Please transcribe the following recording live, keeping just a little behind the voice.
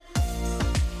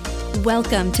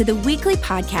Welcome to the weekly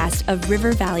podcast of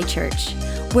River Valley Church.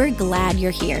 We're glad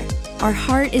you're here. Our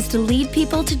heart is to lead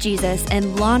people to Jesus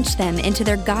and launch them into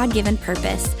their God-given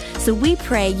purpose. So we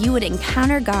pray you would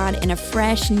encounter God in a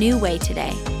fresh, new way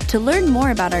today. To learn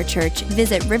more about our church,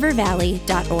 visit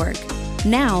rivervalley.org.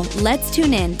 Now, let's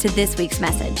tune in to this week's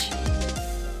message.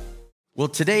 Well,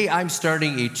 today I'm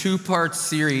starting a two-part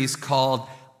series called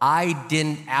I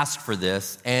Didn't Ask for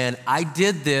This. And I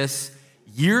did this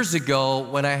years ago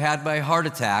when I had my heart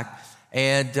attack.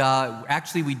 And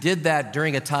actually, we did that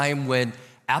during a time when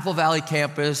Apple Valley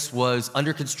campus was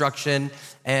under construction,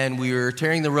 and we were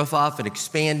tearing the roof off and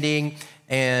expanding,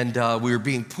 and we were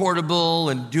being portable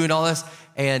and doing all this,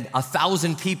 and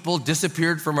 1,000 people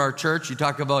disappeared from our church. You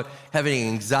talk about having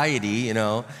anxiety, you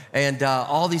know, and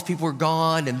all these people were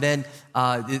gone, and then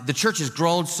the church has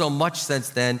grown so much since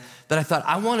then that I thought,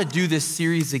 I want to do this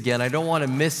series again. I don't want to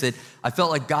miss it. I felt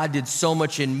like God did so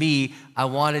much in me. I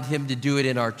wanted him to do it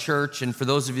in our church, and for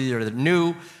those of you that are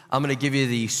new, I'm going to give you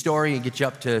the story and get you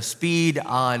up to speed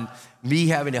on me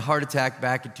having a heart attack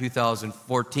back in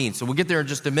 2014. So we'll get there in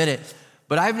just a minute.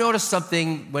 But I've noticed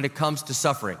something when it comes to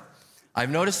suffering. I've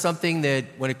noticed something that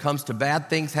when it comes to bad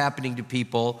things happening to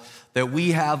people, that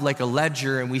we have like a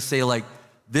ledger and we say like,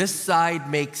 this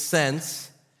side makes sense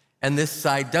and this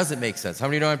side doesn't make sense. How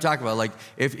many know what I'm talking about? Like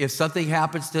if something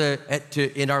happens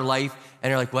to in our life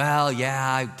and you're like, well,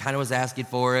 yeah, I kind of was asking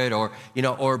for it, or, you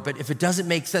know, but if it doesn't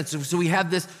make sense, so we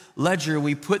have this ledger,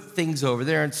 we put things over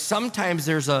there, and sometimes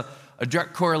there's a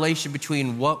direct correlation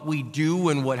between what we do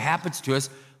and what happens to us,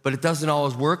 but it doesn't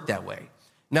always work that way.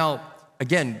 Now,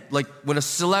 again, like when a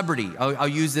celebrity, I'll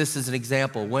use this as an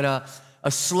example. When a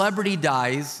celebrity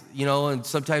dies, you know, and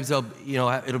sometimes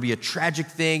it'll be a tragic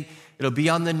thing. It'll be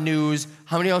on the news.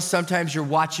 How many know sometimes you're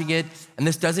watching it, and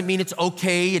this doesn't mean it's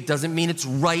okay. It doesn't mean it's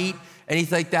right,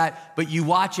 anything like that. But you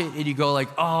watch it and you go like,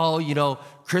 oh, you know,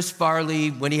 Chris Farley,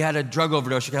 when he had a drug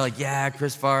overdose, you're kind of like, yeah,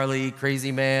 Chris Farley,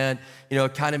 crazy man. You know,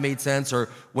 it kind of made sense. Or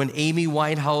when Amy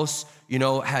Winehouse, you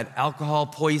know, had alcohol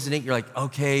poisoning, you're like,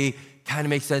 okay, kind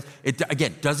of makes sense. It,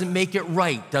 again, doesn't make it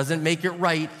right,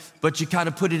 but you kind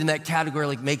of put it in that category,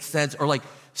 like makes sense. Or like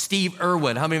Steve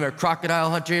Irwin, how many of them are crocodile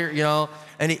hunter, you know,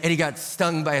 and he got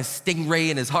stung by a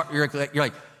stingray in his heart. You're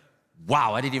like,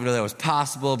 wow, I didn't even know that was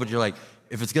possible, but you're like,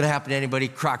 if it's gonna happen to anybody,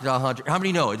 crocodile hunter. How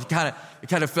many know? It kind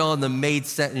of fell in the made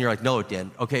sense, and you're like, no, it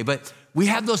didn't. Okay, but we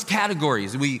have those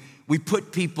categories. We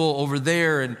put people over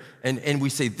there, and we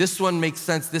say, this one makes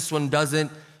sense, this one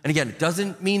doesn't. And again, it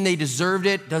doesn't mean they deserved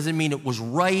it, doesn't mean it was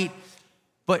right,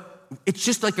 but it's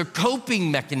just like a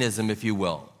coping mechanism, if you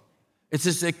will. It's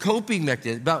just a coping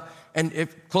mechanism. And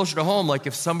if closer to home, like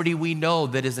if somebody we know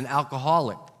that is an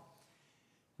alcoholic,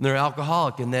 and they're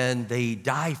alcoholic and then they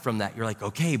die from that, you're like,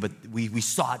 okay, but we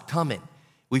saw it coming.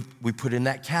 We put in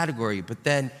that category. But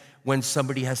then when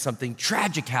somebody has something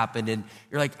tragic happen and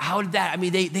you're like, how did that? I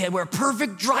mean, they were a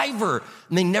perfect driver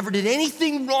and they never did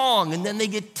anything wrong, and then they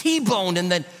get T-boned, and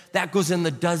then that goes in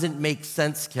the doesn't make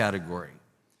sense category.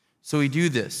 So we do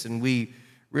this and we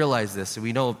realize this, and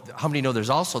we know, how many know there's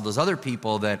also those other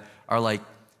people that are like,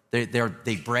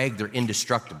 they brag they're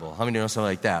indestructible. How many know something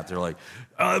like that? They're like,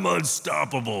 I'm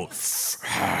unstoppable.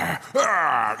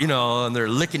 You know, and they're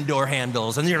licking door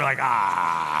handles, and you're like,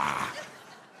 ah.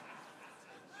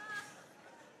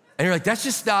 And you're like, that's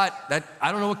just not, that.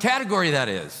 I don't know what category that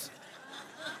is.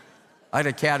 I had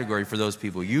a category for those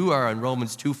people. You are a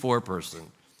Romans 2:4 person.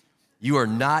 You are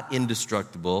not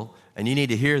indestructible, and you need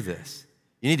to hear this.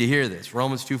 You need to hear this.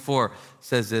 Romans 2:4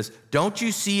 says this, don't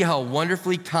you see how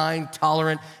wonderfully kind,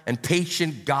 tolerant, and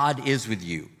patient God is with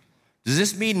you? Does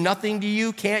this mean nothing to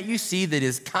you? Can't you see that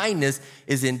his kindness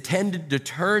is intended to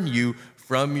turn you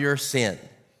from your sin?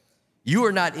 You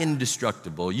are not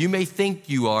indestructible. You may think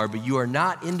you are, but you are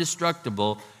not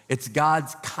indestructible. It's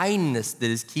God's kindness that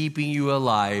is keeping you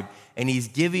alive, and he's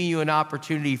giving you an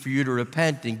opportunity for you to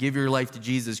repent and give your life to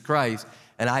Jesus Christ.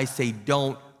 And I say,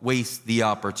 don't waste the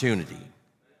opportunity.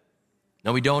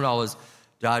 Now, we don't always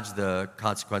dodge the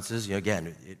consequences. You know,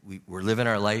 again, we're living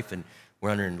our life, and we're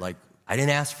wondering, like, I didn't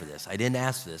ask for this.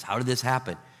 How did this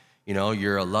happen? You know,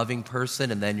 you're a loving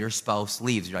person, and then your spouse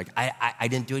leaves. You're like, I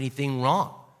didn't do anything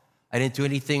wrong.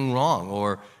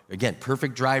 Or, again,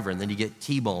 perfect driver, and then you get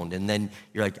T-boned, and then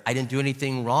you're like, I didn't do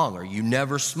anything wrong. Or you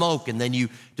never smoke, and then you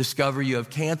discover you have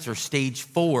cancer, stage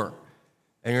 4.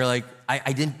 And you're like,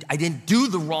 I didn't do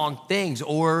the wrong things.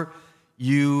 Or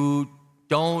you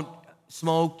don't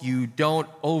smoke, you don't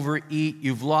overeat,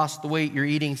 you've lost the weight, you're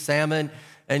eating salmon,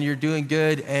 and you're doing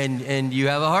good, and you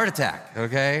have a heart attack,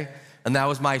 okay? And that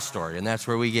was my story, and that's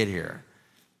where we get here.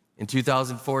 In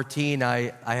 2014,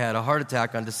 I had a heart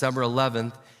attack on December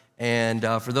 11th, And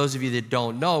for those of you that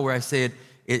don't know, where I say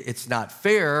it's not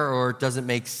fair or it doesn't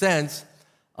make sense,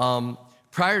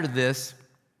 prior to this,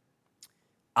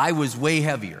 I was way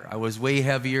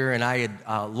heavier. And I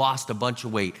had lost a bunch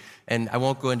of weight. And I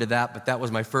won't go into that, but that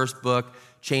was my first book,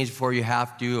 Change Before You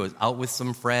Have to. I was out with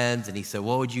some friends, and he said,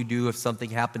 what would you do if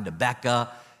something happened to Becca?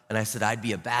 And I said, I'd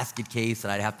be a basket case,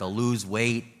 and I'd have to lose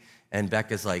weight. And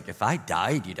Becca's like, if I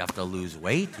died, you'd have to lose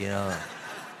weight, you know?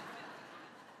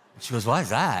 She goes, why is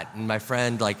that? And my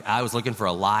friend, I was looking for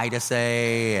a lie to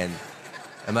say, and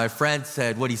my friend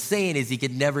said, what he's saying is he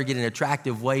could never get an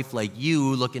attractive wife like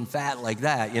you looking fat like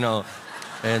that, you know?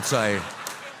 And so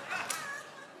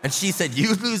and she said,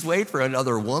 you'd lose weight for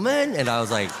another woman? And I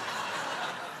was like,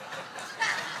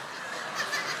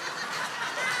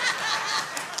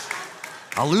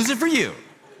 I'll lose it for you.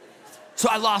 So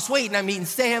I lost weight, and I'm eating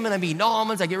salmon, I'm eating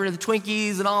almonds, I get rid of the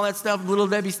Twinkies and all that stuff, Little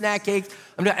Debbie snack cakes,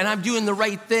 and I'm doing the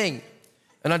right thing.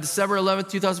 And on December 11th,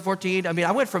 2014,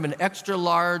 I went from an extra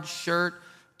large shirt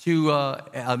to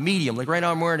a medium. Like right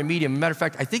now I'm wearing a medium. Matter of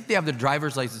fact, I think they have the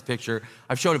driver's license picture.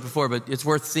 I've showed it before, but it's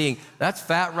worth seeing. That's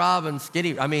Fat Rob and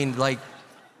skinny. I remember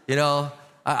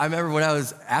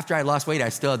after I lost weight, I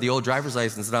still had the old driver's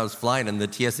license, and I was flying, and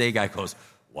the TSA guy goes,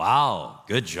 wow,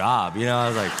 good job. I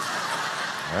was like,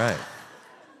 all right.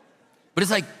 But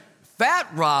it's like, Fat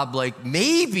Rob,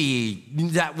 maybe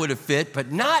that would have fit, but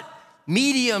not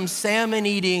medium,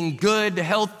 salmon-eating, good,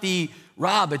 healthy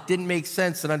Rob. It didn't make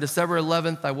sense. And on December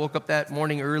 11th, I woke up that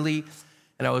morning early,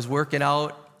 and I was working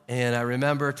out, and I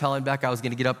remember telling Becca I was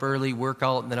going to get up early, work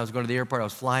out, and then I was going to the airport. I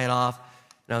was flying off,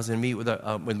 and I was going to meet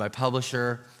with my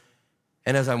publisher.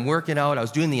 And as I'm working out, I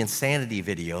was doing the Insanity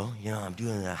video. I'm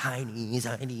doing the high knees,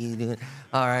 all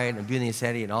right, I'm doing the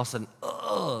Insanity, and all of a sudden,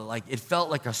 it felt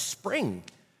like a spring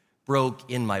broke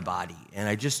in my body. And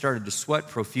I just started to sweat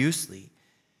profusely.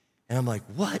 And I'm like,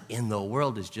 what in the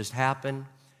world has just happened?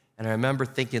 And I remember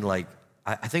thinking, I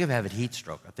think I'm having heat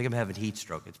stroke. It's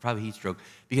probably heat stroke.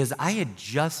 Because I had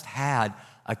just had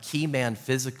a Key Man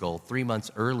physical 3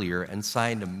 months earlier and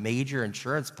signed a major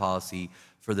insurance policy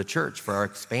for the church, for our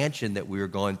expansion that we were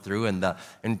going through. And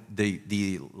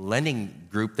the lending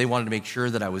group, they wanted to make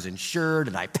sure that I was insured,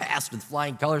 and I passed with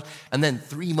flying colors. And then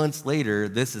 3 months later,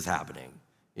 this is happening.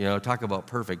 Talk about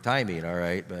perfect timing, all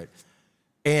right?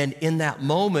 And in that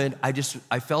moment, I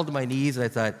fell to my knees, and I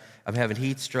thought, I'm having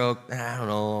heat stroke. I don't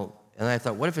know. And I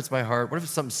thought, what if it's my heart? What if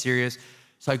it's something serious?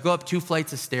 So I go up 2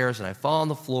 flights of stairs, and I fall on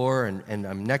the floor, and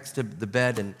I'm next to the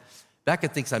bed, and Becca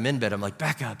thinks I'm in bed. I'm like,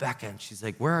 Becca. And she's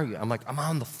like, where are you? I'm like, I'm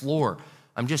on the floor.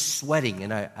 I'm just sweating.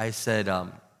 And I said, I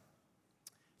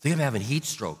think I'm having heat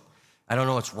stroke. I don't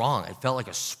know what's wrong. It felt like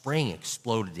a spring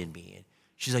exploded in me. And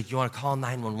she's like, you want to call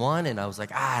 911? And I was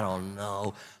like, I don't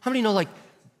know. How many know,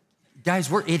 guys,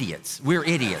 we're idiots. We're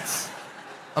idiots.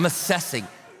 I'm assessing.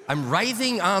 I'm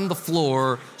writhing on the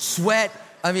floor, sweat.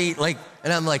 And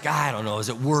I'm like, I don't know. Is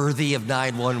it worthy of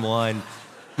 911?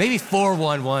 Maybe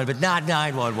 411, but not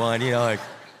 911,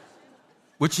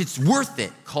 which it's worth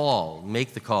it.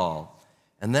 Make the call.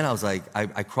 And then I was like,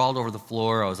 I crawled over the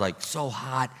floor. I was so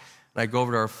hot. And I go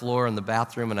over to our floor in the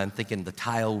bathroom, and I'm thinking the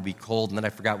tile will be cold. And then I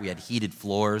forgot we had heated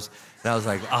floors. And I was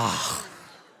like, So I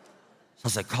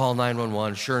was like, call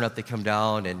 911. Sure enough, they come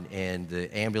down, and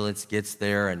the ambulance gets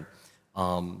there. And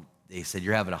they said,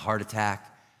 you're having a heart attack.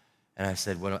 And I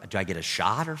said, do I get a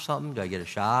shot or something?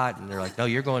 And they're like, no,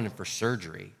 you're going in for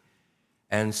surgery.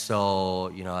 And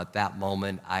so, at that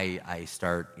moment, I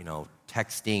start,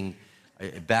 texting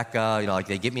Becca,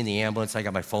 they get me in the ambulance. I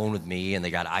got my phone with me, and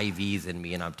they got IVs in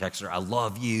me, and I'm texting her, I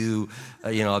love you.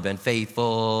 I've been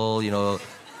faithful, take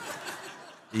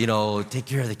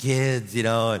care of the kids, and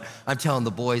I'm telling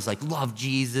the boys, love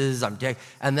Jesus.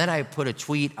 And then I put a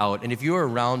tweet out, and if you were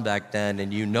around back then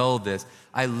and you know this,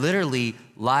 I literally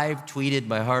live tweeted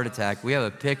my heart attack. We have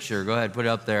a picture. Go ahead, put it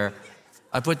up there.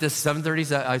 I put this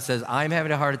 7:30. I says, I'm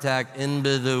having a heart attack. In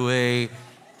the way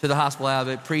to the hospital.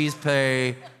 Abbott. Please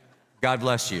pay. God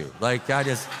bless you.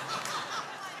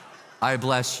 I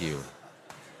bless you.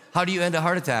 How do you end a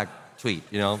heart attack tweet?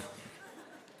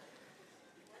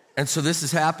 And so this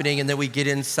is happening, and then we get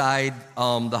inside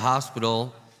the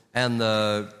hospital, and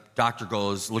the doctor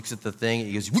looks at the thing, and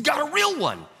he goes, we got a real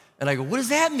one. And I go, what does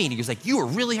that mean? He goes, you are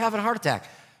really having a heart attack.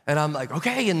 And I'm like,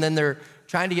 okay. And then they're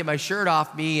trying to get my shirt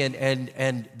off me,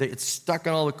 and it's stuck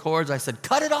on all the cords. I said,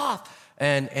 cut it off.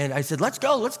 And I said, let's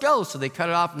go. So they cut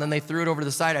it off, and then they threw it over to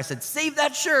the side. I said, save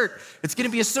that shirt. It's going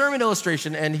to be a sermon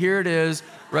illustration. And here it is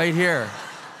right here.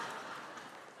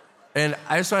 And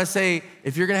I just want to say,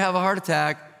 if you're going to have a heart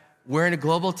attack, wearing a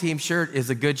Global Team shirt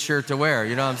is a good shirt to wear.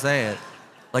 You know what I'm saying?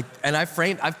 And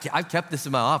I've kept this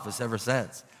in my office ever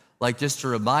since. Just to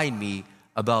remind me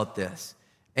about this.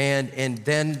 And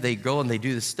then they go and they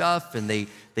do the stuff and they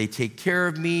take care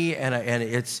of me and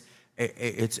I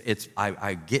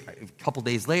get a couple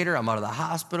days later, I'm out of the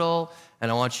hospital, and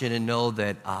I want you to know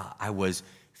that I was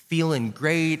feeling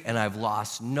great and I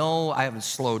haven't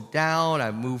slowed down,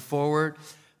 I've moved forward.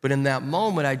 But in that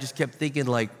moment, I just kept thinking,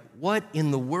 like, what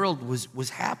in the world was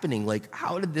happening? Like,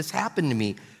 how did this happen to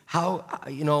me? How,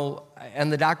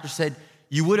 and the doctor said,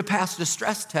 you would have passed a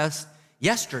stress test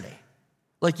yesterday.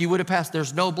 Like, you would have passed,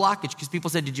 there's no blockage. Because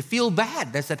people said, did you feel bad?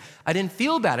 And I said, I didn't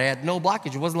feel bad. I had no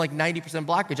blockage. It wasn't like 90%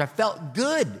 blockage. I felt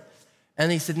good.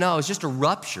 And they said, no, it's just a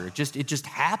rupture. It just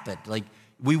happened. Like,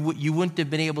 you wouldn't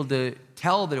have been able to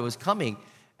tell that it was coming.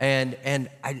 And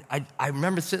I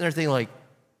remember sitting there thinking, like,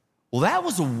 well, that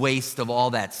was a waste of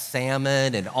all that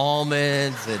salmon and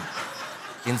almonds and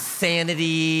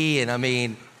insanity. And I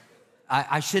mean,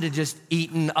 I should have just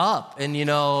eaten up and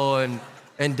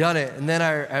done it. And then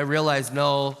I realized,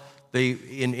 no,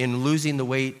 in losing the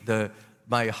weight,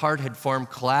 my heart had formed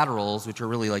collaterals, which are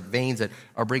really like veins that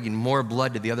are bringing more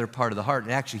blood to the other part of the heart,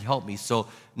 and it actually helped me. So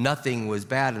nothing was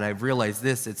bad. And I've realized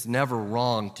this: it's never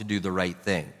wrong to do the right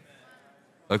thing.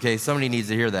 Okay, somebody needs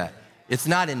to hear that. It's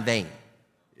not in vain.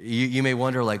 You may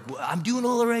wonder, like, well, I'm doing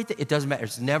all the right thing. It doesn't matter.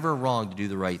 It's never wrong to do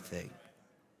the right thing.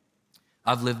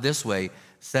 I've lived this way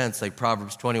since, like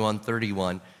Proverbs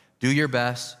 21:31. Do your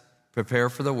best, prepare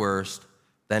for the worst,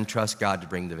 then trust God to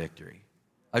bring the victory.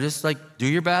 I just do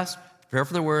your best, prepare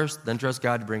for the worst, then trust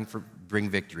God to bring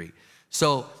victory.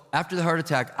 So after the heart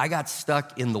attack, I got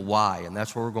stuck in the why, and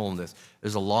that's where we're going with this.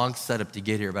 There's a long setup to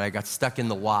get here, but I got stuck in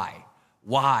the why.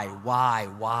 Why? And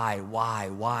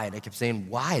I kept saying,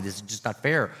 why? This is just not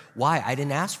fair. Why? I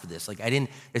didn't ask for this.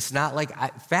 It's not like,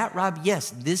 Fat Rob, yes.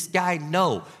 This guy,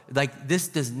 no. This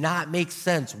does not make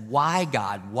sense. Why,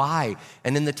 God? Why?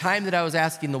 And in the time that I was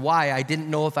asking the why, I didn't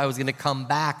know if I was going to come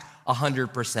back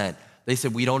 100%. They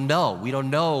said, we don't know. We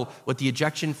don't know what the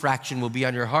ejection fraction will be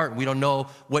on your heart. We don't know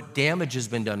what damage has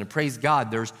been done. And praise God,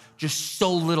 there's just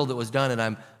so little that was done, and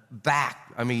I'm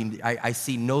back. I mean, I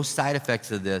see no side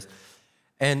effects of this.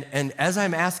 And as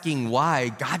I'm asking why,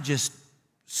 God just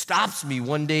stops me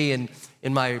one day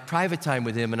in my private time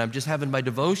with him, and I'm just having my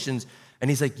devotions,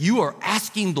 and he's like, you are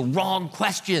asking the wrong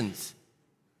questions.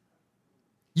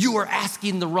 You are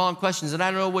asking the wrong questions. And I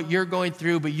don't know what you're going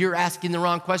through, but you're asking the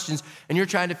wrong questions, and you're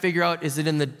trying to figure out, is it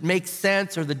in the makes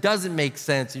sense or the doesn't make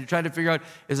sense? And you're trying to figure out,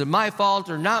 is it my fault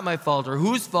or not my fault or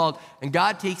whose fault? And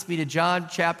God takes me to John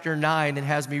chapter 9 and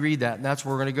has me read that, and that's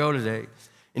where we're going to go today.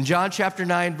 In John chapter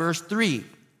 9, verse 3,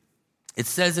 it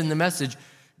says in the Message,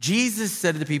 Jesus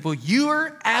said to the people,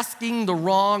 you're asking the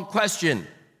wrong question.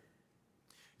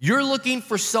 You're looking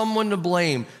for someone to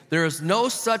blame. There is no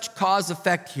such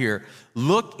cause-effect here.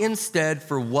 Look instead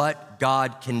for what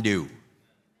God can do.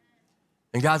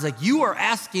 And God's like, you are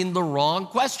asking the wrong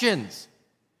questions.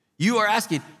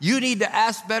 You need to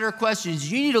ask better questions.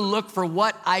 You need to look for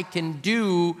what I can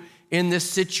do in this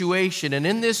situation. And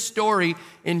in this story,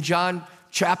 in John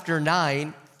chapter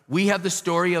 9, we have the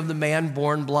story of the man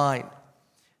born blind.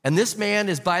 And this man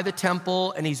is by the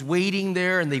temple, and he's waiting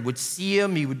there, and they would see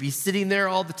him. He would be sitting there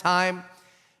all the time.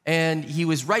 And he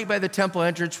was right by the temple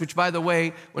entrance, which, by the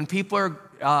way, when people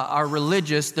are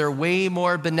religious, they're way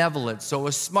more benevolent. So it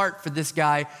was smart for this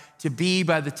guy to be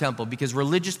by the temple, because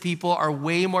religious people are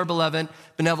way more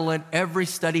benevolent. Every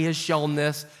study has shown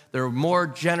this. They're more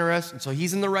generous, and so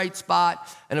he's in the right spot.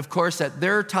 And of course, at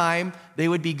their time, they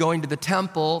would be going to the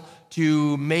temple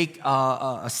to make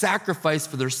a sacrifice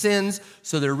for their sins.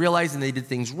 So they're realizing they did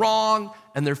things wrong,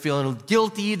 and they're feeling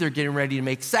guilty. They're getting ready to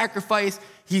make sacrifice.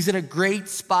 He's in a great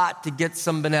spot to get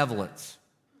some benevolence.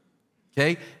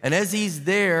 Okay? And as he's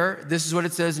there, this is what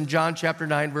it says in John chapter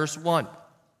 9, verse 1.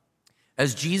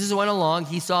 As Jesus went along,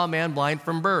 he saw a man blind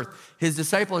from birth. His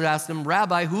disciples asked him,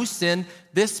 Rabbi, who sinned,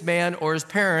 this man or his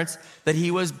parents, that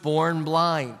he was born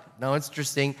blind? Now, it's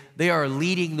interesting. They are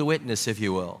leading the witness, if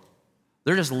you will.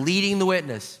 They're just leading the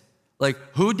witness. Like,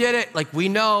 who did it? Like, we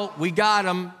know, we got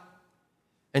him.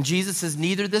 And Jesus says,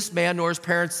 neither this man nor his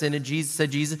parents sinned. And Jesus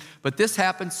said, but this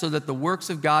happened so that the works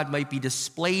of God might be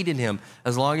displayed in him.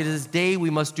 As long as it is day, we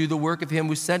must do the work of him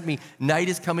who sent me. Night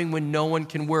is coming when no one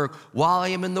can work. While I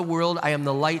am in the world, I am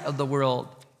the light of the world.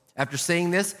 After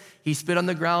saying this, he spit on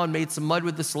the ground, made some mud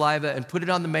with the saliva, and put it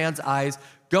on the man's eyes.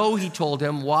 Go, he told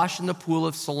him, wash in the pool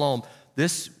of Siloam.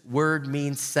 This word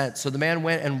means sent. So the man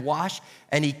went and washed,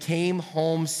 and he came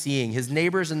home seeing. His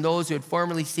neighbors and those who had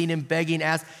formerly seen him begging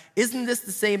asked, isn't this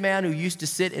the same man who used to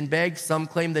sit and beg? Some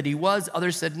claimed that he was.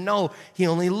 Others said, no, he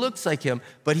only looks like him.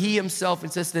 But he himself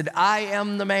insisted, I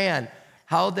am the man.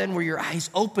 How then were your eyes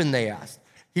open, they asked.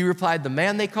 He replied, the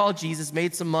man they called Jesus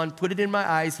made some mud, put it in my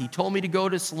eyes. He told me to go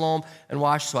to Siloam and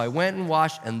wash. So I went and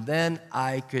washed, and then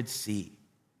I could see.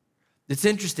 It's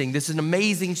interesting. This is an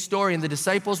amazing story, and the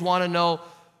disciples want to know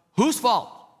whose fault?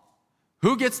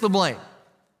 Who gets the blame?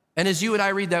 And as you and I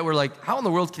read that, we're like, how in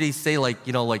the world could he say like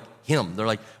him? They're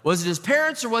like, was it his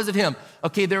parents or was it him?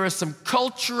 Okay, there were some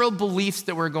cultural beliefs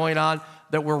that were going on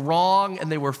that were wrong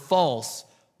and they were false.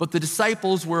 But the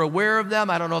disciples were aware of them.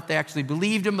 I don't know if they actually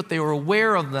believed him, but they were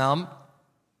aware of them.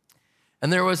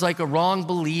 And there was like a wrong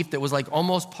belief that was like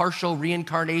almost partial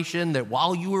reincarnation, that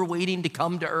while you were waiting to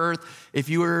come to earth, if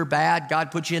you were bad,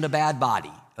 God put you in a bad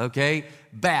body, okay?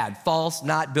 Bad, false,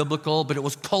 not biblical, but it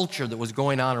was culture that was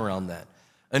going on around that.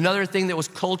 Another thing that was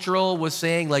cultural was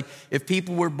saying, like, if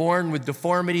people were born with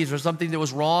deformities or something that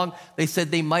was wrong, they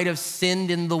said they might have sinned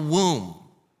in the womb.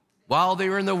 While they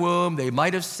were in the womb, they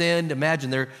might have sinned. Imagine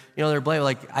they're blaming,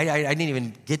 like, I didn't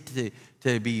even get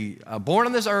to be born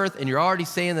on this earth, and you're already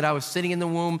saying that I was sitting in the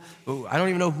womb. I don't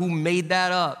even know who made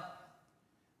that up.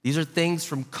 These are things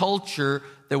from culture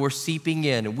that were seeping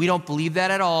in, and we don't believe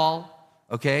that at all,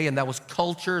 okay? And that was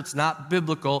culture. It's not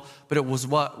biblical, but it was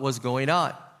what was going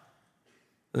on.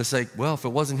 And it's like, well, if it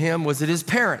wasn't him, was it his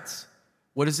parents?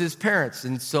 What is his parents?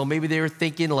 And so maybe they were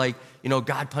thinking like,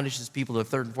 God punishes people to the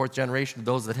third and fourth generation,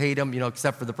 those that hate him,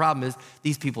 except for the problem is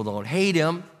these people don't hate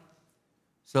him.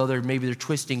 So maybe they're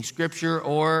twisting scripture,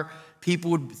 or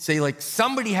people would say like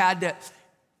somebody had to,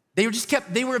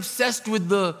 they were obsessed with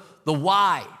the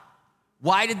why.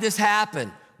 Why did this happen?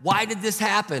 Why did this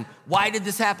happen? Why did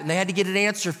this happen? They had to get an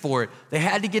answer for it. They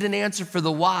had to get an answer for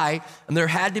the why, and there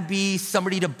had to be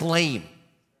somebody to blame.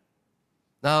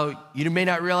 Now, you may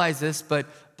not realize this, but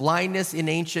blindness in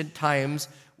ancient times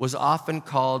was often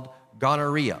called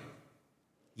gonorrhea.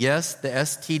 Yes, the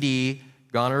STD,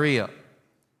 gonorrhea.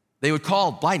 They would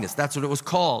call blindness, that's what it was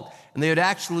called. And they would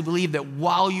actually believe that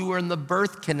while you were in the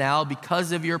birth canal,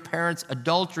 because of your parents'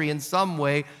 adultery in some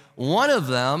way, one of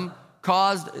them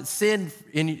caused sin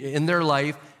in their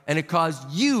life, and it caused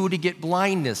you to get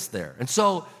blindness there. And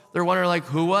so they're wondering, like,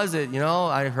 who was it?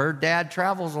 I heard dad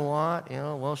travels a lot.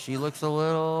 Well, she looks a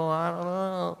little, I don't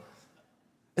know.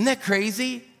 Isn't that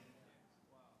crazy?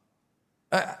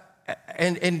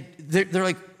 And they're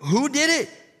like, who did it?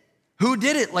 Who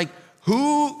did it? Like,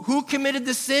 who committed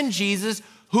the sin, Jesus?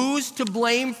 Who's to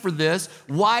blame for this?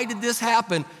 Why did this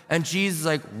happen? And Jesus is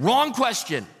like, wrong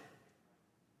question.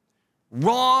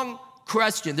 Wrong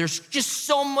question. There's just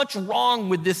so much wrong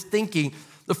with this thinking.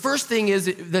 The first thing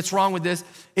that's wrong with this,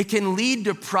 it can lead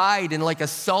to pride and like a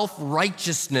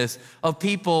self-righteousness of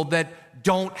people that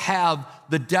don't have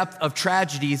the depth of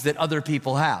tragedies that other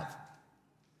people have.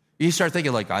 You start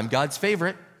thinking like, I'm God's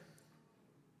favorite.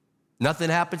 Nothing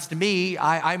happens to me.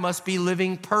 I must be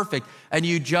living perfect. And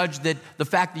you judge that the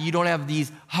fact that you don't have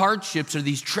these hardships or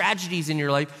these tragedies in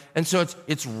your life. And so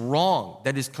it's wrong.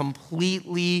 That is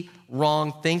completely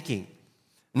wrong thinking.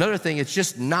 Another thing, it's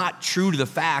just not true to the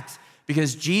facts.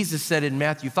 Because Jesus said in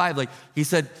Matthew 5, he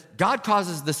said, God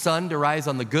causes the sun to rise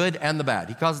on the good and the bad.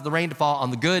 He causes the rain to fall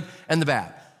on the good and the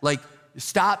bad.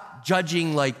 Stop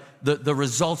judging, the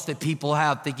results that people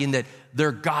have, thinking that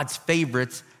they're God's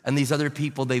favorites and these other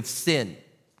people, they've sinned.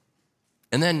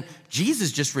 And then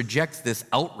Jesus just rejects this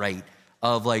outright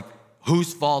of,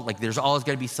 whose fault? There's always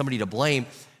got to be somebody to blame.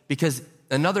 Because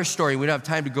another story, we don't have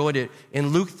time to go into it, in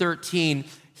Luke 13,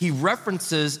 he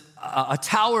references a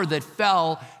tower that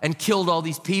fell and killed all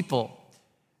these people.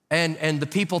 And the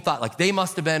people thought they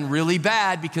must have been really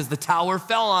bad because the tower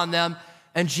fell on them.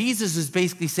 And Jesus is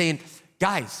basically saying,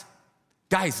 guys,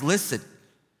 listen.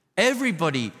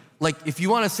 Everybody, if you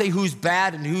want to say who's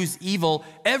bad and who's evil,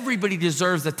 everybody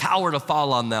deserves the tower to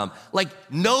fall on them.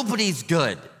 Nobody's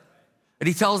good. And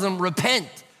he tells them, repent,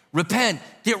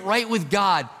 get right with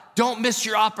God. Don't miss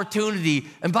your opportunity.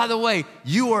 And by the way,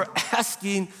 you are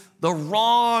asking the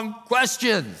wrong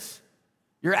questions.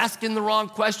 You're asking the wrong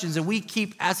questions, and we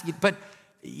keep asking, but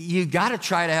you got to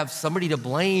try to have somebody to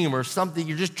blame or something.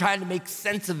 You're just trying to make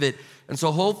sense of it. And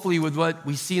so hopefully with what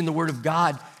we see in the Word of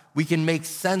God, we can make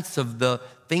sense of the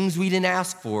things we didn't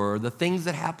ask for or the things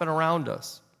that happen around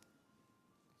us.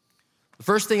 The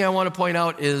first thing I want to point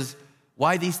out is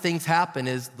why these things happen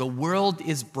is the world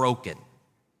is broken.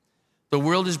 The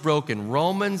world is broken.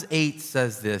 Romans 8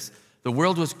 says this. The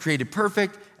world was created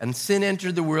perfect, and sin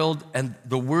entered the world, and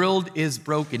the world is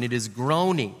broken. It is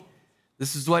groaning.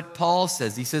 This is what Paul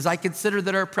says. He says, I consider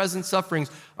that our present sufferings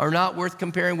are not worth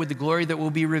comparing with the glory that will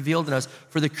be revealed in us.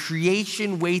 For the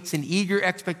creation waits in eager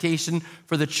expectation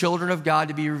for the children of God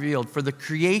to be revealed. For the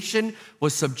creation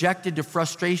was subjected to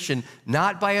frustration,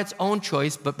 not by its own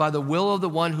choice, but by the will of the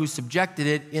one who subjected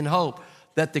it in hope.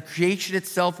 that the creation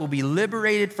itself will be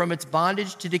liberated from its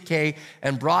bondage to decay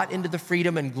and brought into the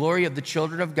freedom and glory of the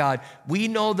children of God. We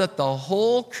know that the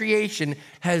whole creation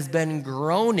has been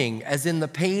groaning, as in the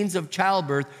pains of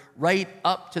childbirth, right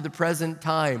up to the present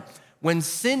time. When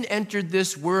sin entered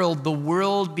this world, the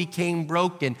world became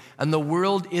broken, and the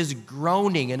world is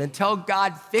groaning. And until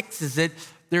God fixes it,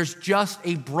 there's just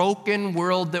a broken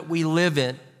world that we live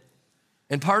in.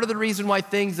 And part of the reason why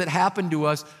things that happen to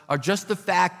us are just the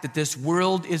fact that this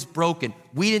world is broken.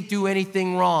 We didn't do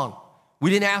anything wrong.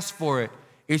 We didn't ask for it.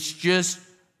 It's just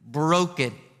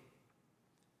broken.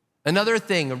 Another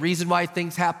thing, a reason why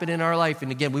things happen in our life,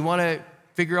 and again, we want to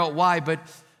figure out why, but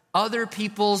other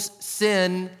people's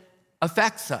sin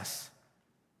affects us.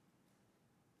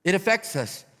 It affects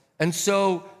us. And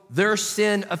so their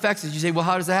sin affects us. You say, well,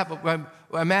 how does that happen?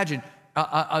 Well, imagine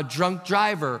a drunk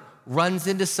driver runs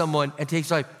into someone and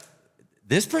takes life.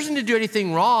 This person didn't do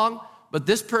anything wrong, but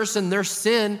this person, their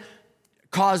sin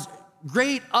caused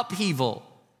great upheaval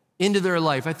into their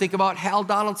life. I think about Hal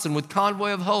Donaldson with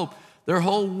Convoy of Hope. Their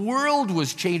whole world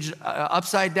was changed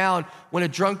upside down when a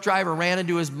drunk driver ran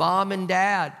into his mom and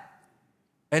dad.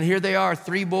 And here they are,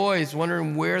 3 boys,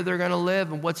 wondering where they're going to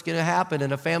live and what's going to happen.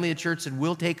 And a family at church said,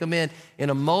 we'll take them in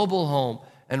a mobile home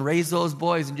and raise those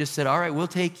boys, and just said, all right, we'll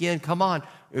take you in. Come on,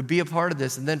 be a part of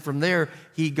this. And then from there,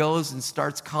 he goes and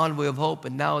starts Convoy of Hope.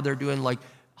 And now they're doing like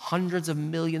hundreds of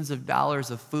millions of dollars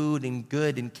of food and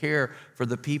good and care for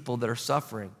the people that are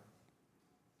suffering.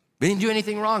 They didn't do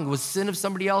anything wrong. It was sin of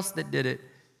somebody else that did it.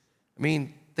 I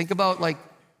mean, think about like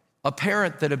a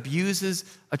parent that abuses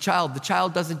a child. The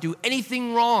child doesn't do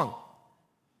anything wrong.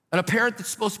 And a parent that's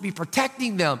supposed to be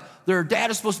protecting them, their dad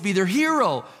is supposed to be their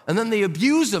hero, and then they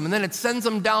abuse them, and then it sends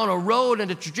them down a road and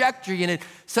a trajectory, and it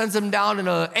sends them down in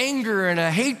a anger and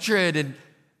a hatred,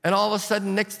 and all of a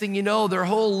sudden, next thing you know, their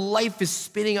whole life is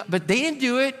spinning up. But they didn't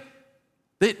do it.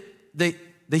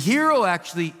 The hero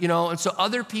actually, and so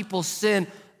other people's sin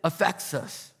affects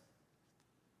us.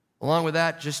 Along with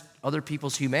that, just other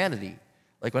people's humanity.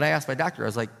 Like when I asked my doctor, I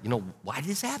was like, why did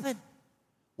this happen?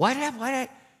 Why did it happen?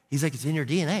 He's like, it's in your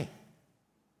DNA.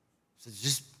 So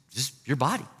it's just your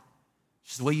body.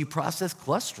 It's just the way you process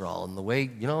cholesterol and the way,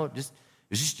 it's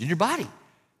just in your body.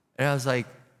 And I was like,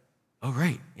 oh,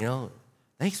 great.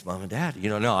 Thanks, Mom and Dad.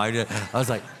 I was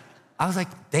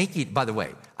like, thank you. By the way,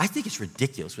 I think it's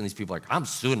ridiculous when these people are like, I'm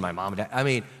suing my mom and dad. I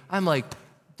mean, I'm like,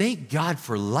 thank God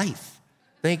for life.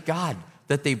 Thank God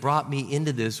that they brought me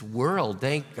into this world.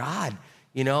 Thank God.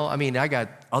 I got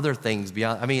other things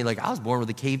beyond. I was born with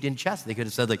a caved-in chest. They could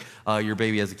have said, your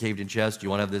baby has a caved-in chest. Do you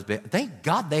want to have this baby? Thank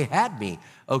God they had me,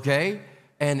 okay?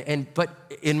 But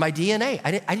in my DNA,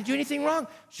 I didn't do anything wrong.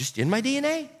 Just in my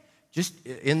DNA, just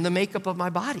in the makeup of my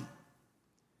body.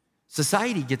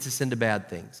 Society gets us into bad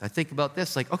things. I think about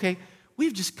this, okay,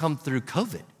 we've just come through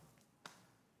COVID. Is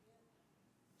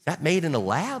that made in a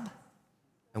lab?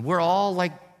 And we're all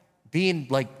being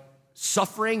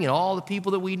suffering, and all the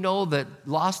people that we know that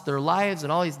lost their lives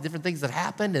and all these different things that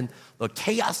happened and the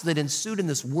chaos that ensued in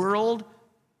this world.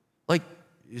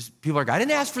 People are like, I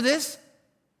didn't ask for this.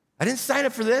 I didn't sign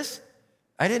up for this.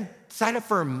 I didn't sign up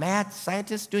for a mad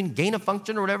scientist doing gain of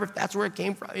function or whatever, if that's where it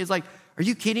came from. It's like, are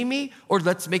you kidding me? Or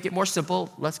let's make it more simple,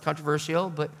 less controversial,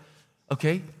 but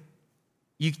okay.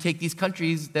 You take these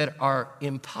countries that are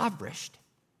impoverished,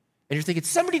 and you're thinking,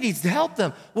 somebody needs to help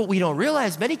them. What we don't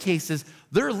realize, many cases,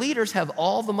 their leaders have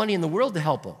all the money in the world to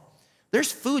help them.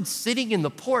 There's food sitting in the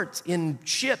ports, in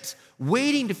ships,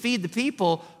 waiting to feed the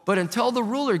people, but until the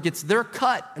ruler gets their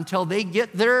cut, until they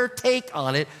get their take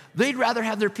on it, they'd rather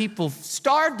have their people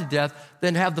starve to death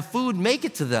than have the food make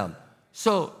it to them.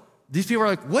 So these people are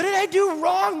like, what did I do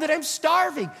wrong that I'm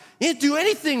starving? You didn't do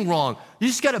anything wrong. You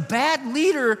just got a bad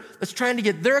leader that's trying to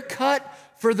get their cut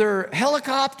for their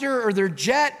helicopter or their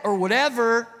jet or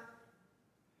whatever.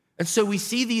 And so we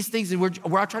see these things, and we're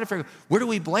trying to figure out, where do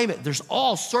we blame it? There's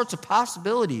all sorts of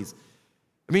possibilities.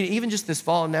 Even just this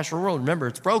fallen natural world, remember,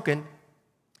 it's broken.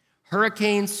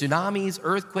 Hurricanes, tsunamis,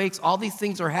 earthquakes, all these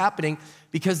things are happening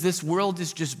because this world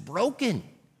is just broken.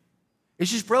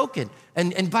 It's just broken.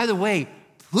 And by the way,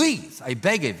 please, I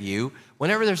beg of you,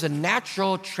 whenever there's a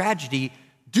natural tragedy,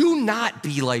 do not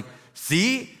be like,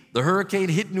 see, the hurricane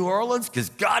hit New Orleans because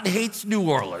God hates New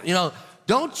Orleans.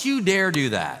 Don't you dare do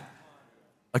that.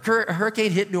 A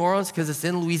hurricane hit New Orleans because it's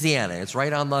in Louisiana. It's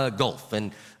right on the Gulf,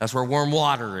 and that's where warm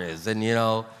water is. And,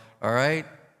 all right?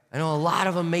 I know a lot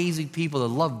of amazing people that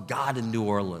love God in New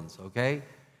Orleans, okay?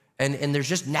 And there's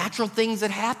just natural things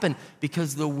that happen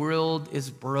because the world is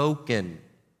broken.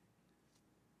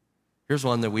 Here's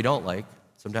one that we don't like.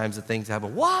 Sometimes the things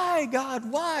happen. Why,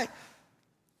 God, why?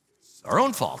 It's our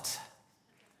own fault.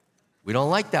 We don't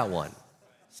like that one.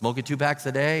 smoking 2 packs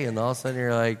a day, and all of a sudden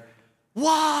you're like,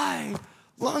 why?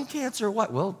 Lung cancer,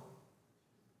 what? Well,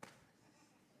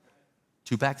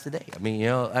 2 packs a day.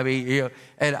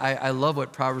 And I love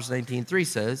what Proverbs 19:3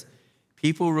 says.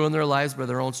 People ruin their lives by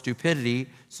their own stupidity,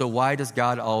 so why does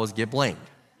God always get blamed?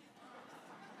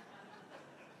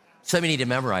 Some of you need to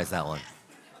memorize that one.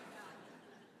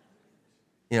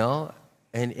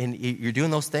 And you're doing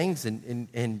those things,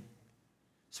 and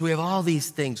so we have all these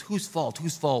things. Whose fault?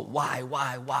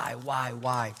 Why?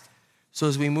 So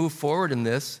as we move forward in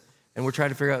this, and we're trying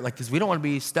to figure out, because we don't want to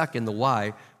be stuck in the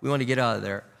why. We want to get out of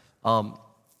there.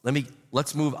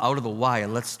 Let's move out of the why,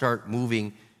 and let's start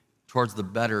moving towards the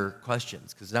better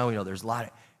questions, because now we know there's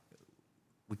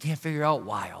we can't figure out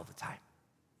why all the time.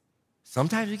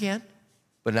 Sometimes we can,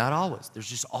 but not always. There's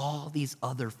just all these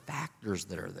other factors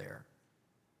that are there.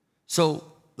 So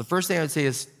the first thing I would say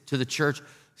is to the church,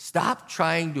 stop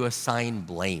trying to assign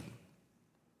blame.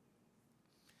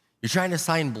 You're trying to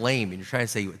assign blame, and you're trying to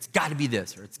say, it's got to be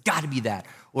this, or it's got to be that,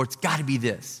 or it's got to be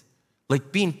this.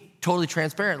 Like being totally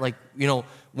transparent.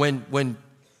 When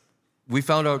we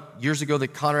found out years ago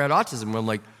that Connor had autism, I'm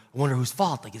like, I wonder whose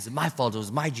fault. Is it my fault? It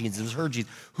was my genes. It was her genes.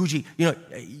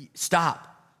 Stop.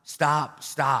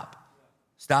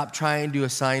 Stop trying to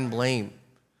assign blame.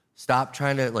 Stop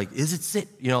trying to, is it sit?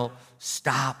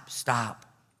 Stop.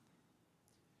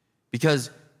 Because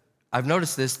I've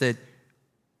noticed this, that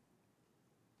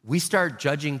we start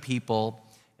judging people,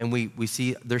 and we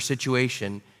see their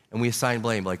situation, and we assign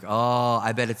blame,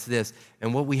 I bet it's this.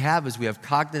 And what we have is we have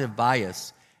cognitive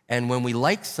bias. And when we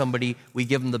like somebody, we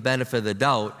give them the benefit of the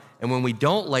doubt. And when we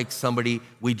don't like somebody,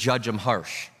 we judge them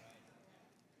harsh.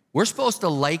 We're supposed to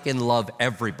like and love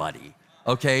everybody,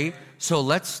 okay? So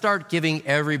let's start giving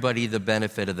everybody the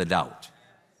benefit of the doubt,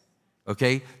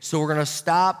 okay? So we're going to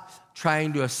stop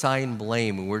trying to assign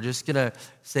blame. And we're just going to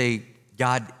say,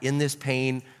 God, in this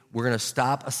pain, we're going to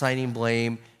stop assigning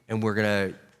blame, and we're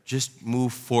going to just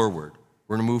move forward.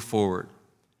 We're going to move forward.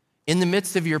 In the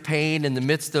midst of your pain, in the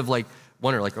midst of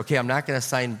wonder, okay, I'm not going to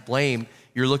assign blame.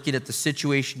 You're looking at the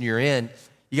situation you're in.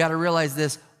 You got to realize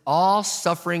this, all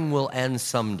suffering will end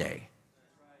someday.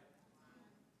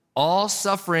 All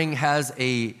suffering has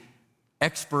a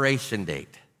expiration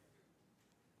date.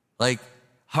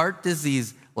 Heart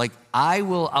disease, I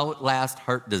will outlast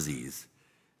heart disease,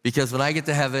 because when I get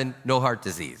to heaven, no heart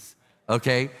disease,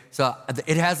 okay? So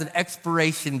it has an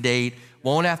expiration date.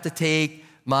 Won't have to take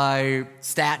my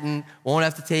statin, won't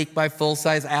have to take my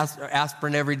full-size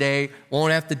aspirin every day,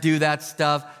 won't have to do that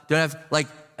stuff. Don't have,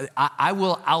 I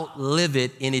will outlive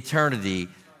it in eternity,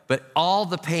 but all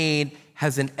the pain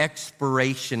has an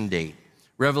expiration date.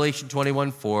 Revelation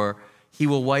 21:4, he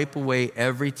will wipe away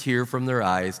every tear from their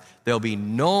eyes. There'll be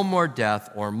no more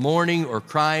death or mourning or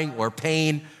crying or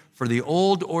pain, for the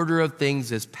old order of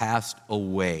things is passed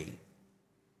away.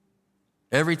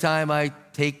 Every time I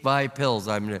take my pills,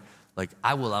 I'm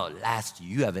I will outlast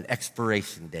you. You have an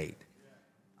expiration date.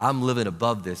 I'm living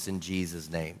above this in Jesus'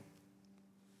 name.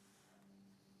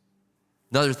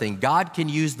 Another thing, God can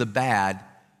use the bad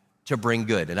to bring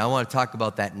good. And I want to talk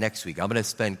about that next week. I'm going to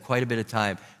spend quite a bit of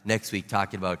time next week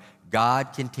talking about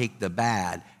God can take the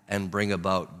bad and bring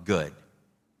about good.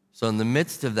 So in the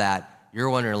midst of that, you're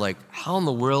wondering, how in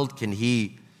the world can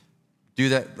he do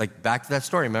that? Back to that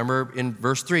story. Remember in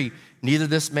verse 3, neither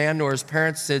this man nor his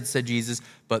parents said Jesus,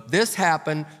 but this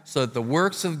happened so that the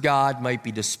works of God might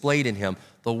be displayed in him.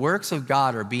 The works of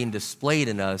God are being displayed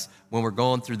in us when we're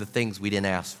going through the things we didn't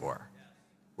ask for.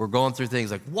 We're going through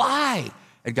things why?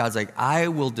 And God's I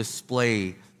will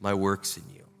display my works in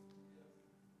you.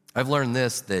 I've learned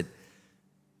this, that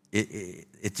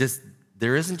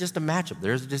there isn't just a matchup.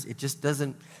 It just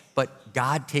doesn't, but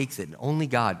God takes it, and only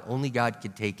God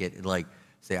can take it and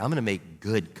say, I'm going to make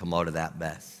good come out of that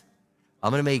mess.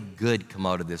 I'm going to make good come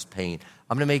out of this pain.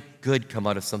 I'm going to make good come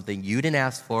out of something you didn't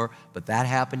ask for, but that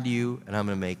happened to you, and I'm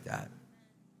going to make that.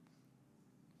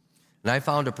 And I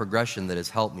found a progression that has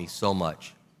helped me so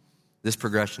much. This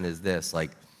progression is this,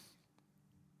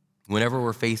 whenever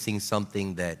we're facing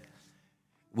something that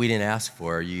we didn't ask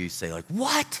for, you say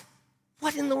what?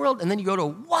 What in the world? And then you go to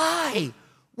why?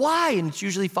 Why? And it's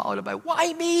usually followed up by,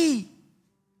 why me? And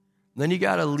then you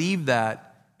got to leave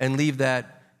that,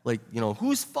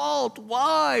 whose fault?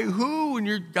 Why? Who? And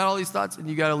you got all these thoughts, and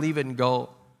you got to leave it and go,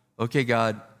 okay,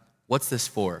 God, what's this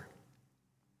for?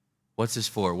 What's this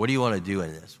for? What do you want to do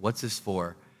in this? What's this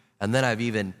for? And then I've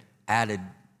even added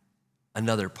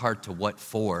another part to what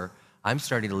for. I'm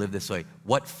starting to live this way.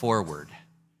 What forward?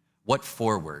 What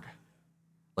forward?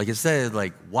 Like instead of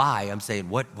like why, I'm saying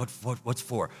what's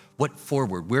for? What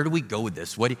forward? Where do we go with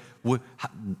this?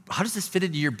 How does this fit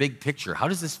into your big picture? How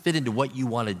does this fit into what you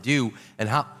want to do? And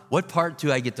what part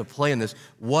do I get to play in this?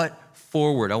 What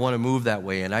forward? I want to move that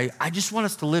way. And I just want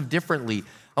us to live differently.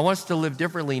 I want us to live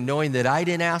differently knowing that I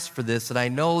didn't ask for this. And I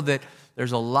know that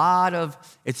there's a lot of,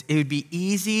 it would be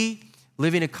easy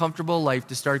living a comfortable life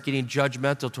to start getting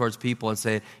judgmental towards people and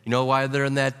say, you know why they're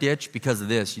in that ditch? Because of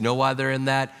this. You know why they're in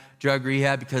that drug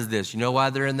rehab? Because of this. You know why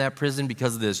they're in that prison?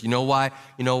 Because of this. You know why?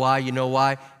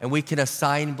 And we can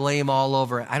assign blame all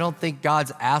over. I don't think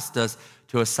God's asked us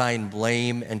to assign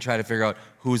blame and try to figure out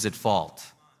who's at fault.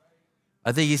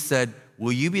 I think he said,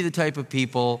 will you be the type of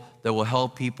people that will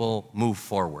help people move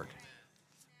forward?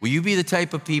 Will you be the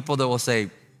type of people that will say,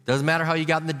 doesn't matter how you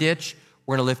got in the ditch,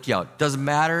 we're going to lift you out. Doesn't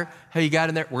matter how you got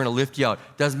in there, we're going to lift you out.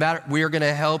 Doesn't matter, we are going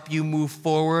to help you move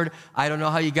forward. I don't know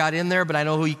how you got in there, but I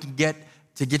know who you can get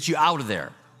to get you out of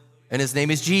there. And his name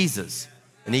is Jesus.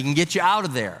 And he can get you out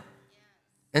of there.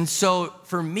 And so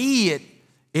for me,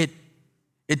 it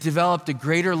developed a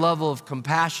greater level of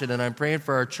compassion, and I'm praying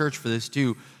for our church for this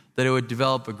too, that it would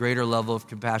develop a greater level of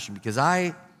compassion, because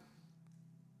I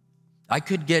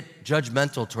could get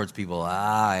judgmental towards people.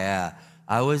 I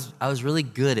was really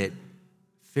good at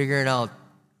figuring out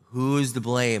who's to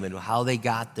blame and how they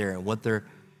got there and and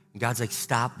God's like,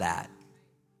 stop that.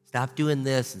 Stop doing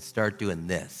this and start doing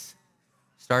this.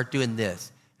 Start doing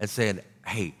this and saying,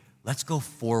 hey, let's go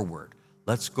forward.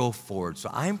 Let's go forward. So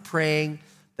I'm praying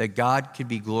that God could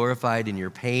be glorified in your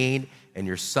pain and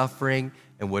your suffering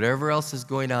and whatever else is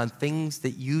going on, things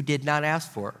that you did not ask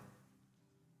for.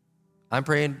 I'm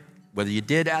praying whether you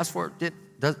did ask for it,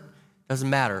 doesn't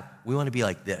matter. We want to be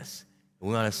like this. And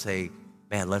we want to say,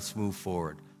 man, let's move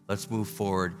forward. Let's move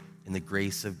forward in the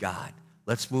grace of God.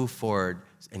 Let's move forward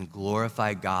and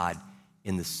glorify God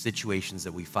in the situations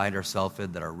that we find ourselves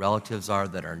in, that our relatives are,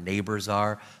 that our neighbors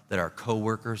are, that our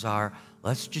coworkers are.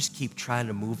 Let's just keep trying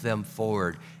to move them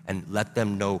forward and let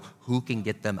them know who can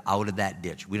get them out of that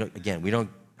ditch.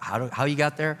 How you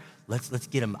got there? Let's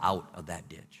get them out of that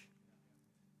ditch.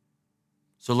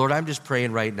 So Lord, I'm just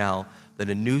praying right now that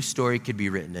a new story could be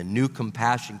written, a new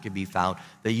compassion could be found,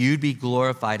 that you'd be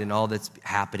glorified in all that's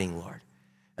happening, Lord.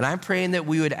 And I'm praying that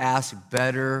we would ask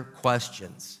better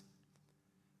questions.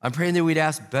 I'm praying that we'd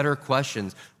ask better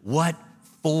questions. What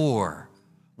for?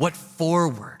 What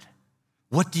forward?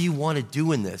 What do you want to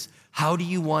do in this? How do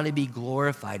you want to be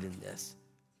glorified in this?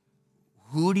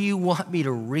 Who do you want me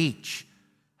to reach?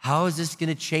 How is this going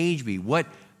to change me? What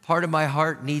part of my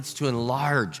heart needs to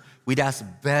enlarge? We'd ask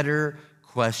better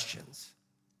questions.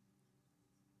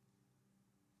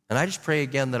 And I just pray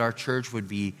again that our church would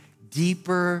be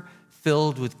deeper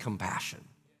filled with compassion.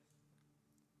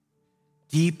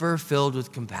 Deeper filled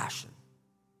with compassion.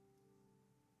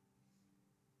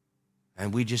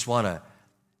 And we just want to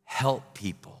help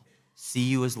people see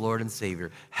you as Lord and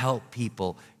Savior. Help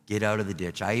people get out of the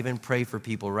ditch. I even pray for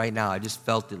people right now. I just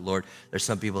felt it, Lord. There's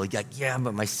some people like, yeah,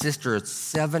 but my sister, it's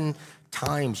 7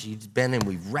 times she's been and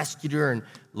we've rescued her. And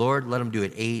Lord, let them do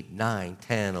it 8, 9,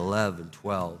 10, 11,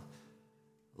 12.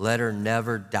 Let her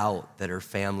never doubt that her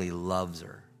family loves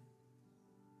her.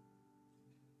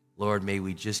 Lord, may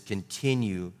we just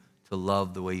continue to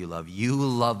love the way you love. You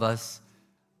love us,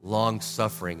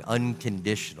 long-suffering,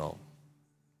 unconditional.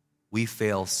 We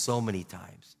fail so many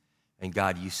times. And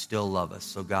God, you still love us.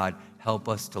 So God, help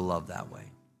us to love that way.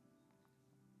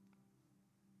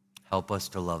 Help us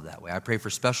to love that way. I pray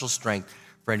for special strength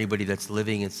for anybody that's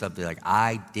living in something like,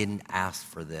 I didn't ask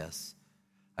for this.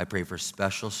 I pray for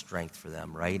special strength for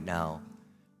them right now.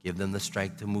 Give them the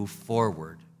strength to move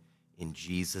forward. In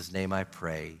Jesus' name I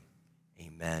pray.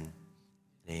 Amen.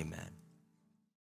 Amen.